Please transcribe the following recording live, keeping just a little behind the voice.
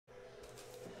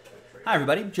Hi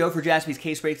everybody, Joe for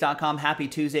JaspysCaseBreaks.com. Happy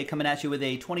Tuesday, coming at you with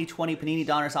a 2020 Panini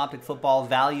Donruss Optic Football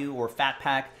Value or Fat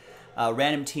Pack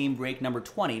Random Team Break number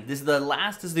 20. This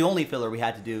is the only filler we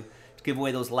had to do to give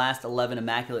away those last 11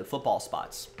 Immaculate Football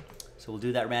spots. So we'll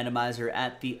do that randomizer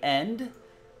at the end.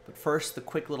 But first, the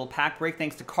quick little pack break.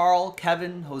 Thanks to Carl,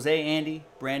 Kevin, Jose, Andy,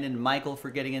 Brandon, and Michael for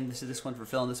getting in. This one for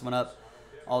filling this one up.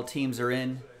 All teams are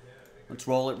in. Let's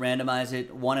roll it, randomize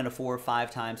it. 1 and a 4,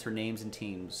 5 times for names and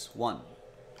teams. 1,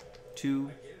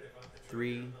 2,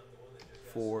 3,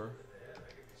 4,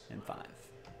 and 5.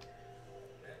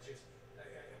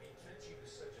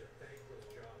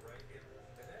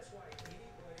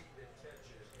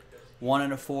 One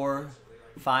and a 4,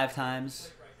 5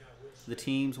 times. The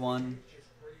teams 1,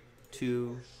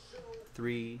 2,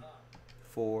 3,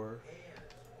 4,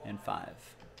 and 5.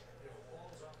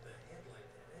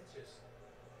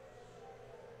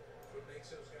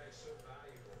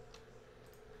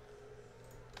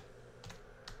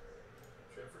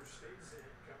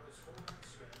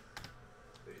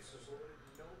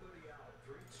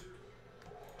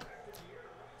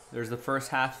 There's the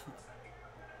first half.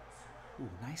 Ooh,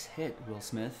 nice hit, Will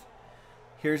Smith.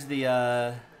 Here's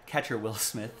the catcher, Will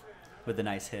Smith, with the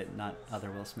nice hit, not other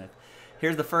Will Smith.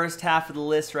 Here's the first half of the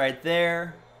list right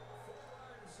there.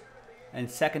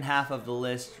 And second half of the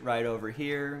list right over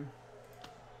here.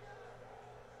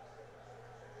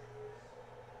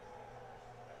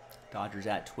 Dodgers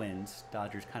at Twins.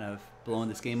 Dodgers kind of blowing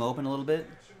this game open a little bit.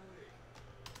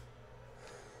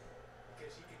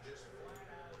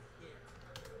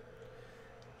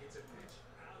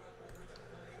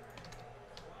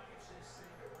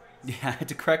 Yeah, I had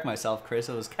to correct myself, Chris.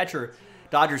 It was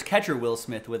Dodgers catcher Will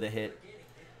Smith with a hit,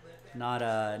 not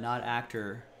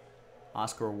actor,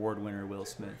 Oscar Award winner Will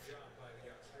Smith.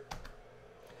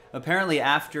 Apparently,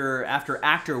 after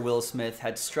actor Will Smith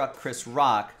had struck Chris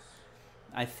Rock,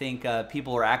 I think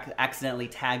people are accidentally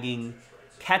tagging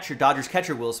Dodgers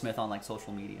catcher Will Smith on like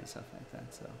social media and stuff like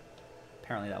that. So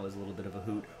apparently, that was a little bit of a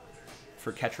hoot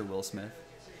for catcher Will Smith.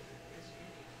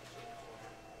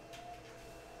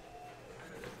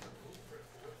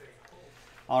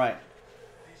 All right,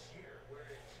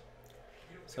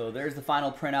 so there's the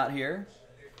final printout here.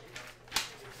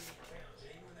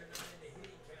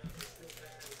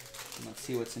 Let's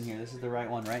see what's in here. This is the right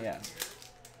one, right? Yeah.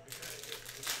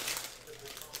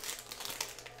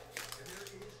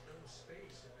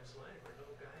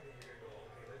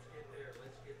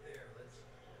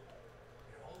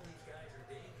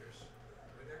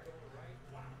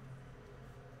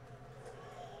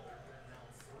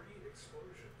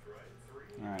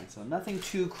 All right, so nothing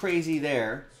too crazy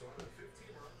there.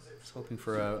 Just hoping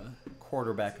for a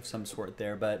quarterback of some sort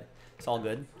there, but it's all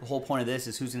good. The whole point of this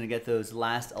is who's going to get those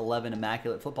last 11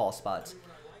 Immaculate Football spots.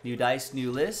 New dice,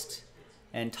 new list,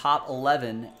 and top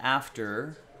 11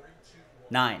 after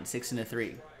 9, 6 and a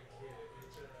 3.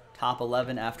 Top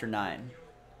 11 after 9.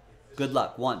 Good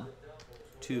luck. 1,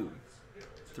 2,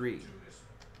 3,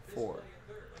 4,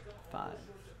 5,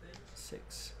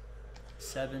 6,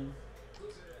 7,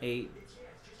 8,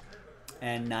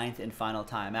 and 9th and final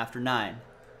time after 9.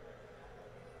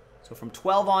 So from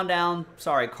 12 on down,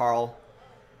 sorry Carl,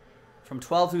 from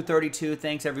 12 through 32,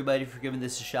 thanks everybody for giving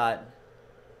this a shot.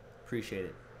 Appreciate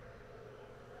it.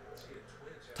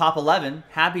 Top 11,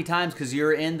 happy times because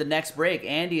you're in the next break.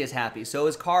 Andy is happy, so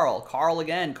is Carl. Carl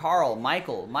again, Carl,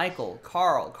 Michael,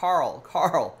 Carl,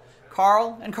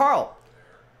 and Carl.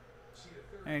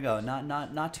 There you go,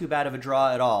 not too bad of a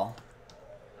draw at all.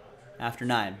 After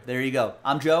 9. There you go.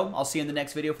 I'm Joe. I'll see you in the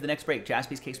next video for the next break.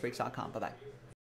 JaspysCaseBreaks.com. Bye-bye.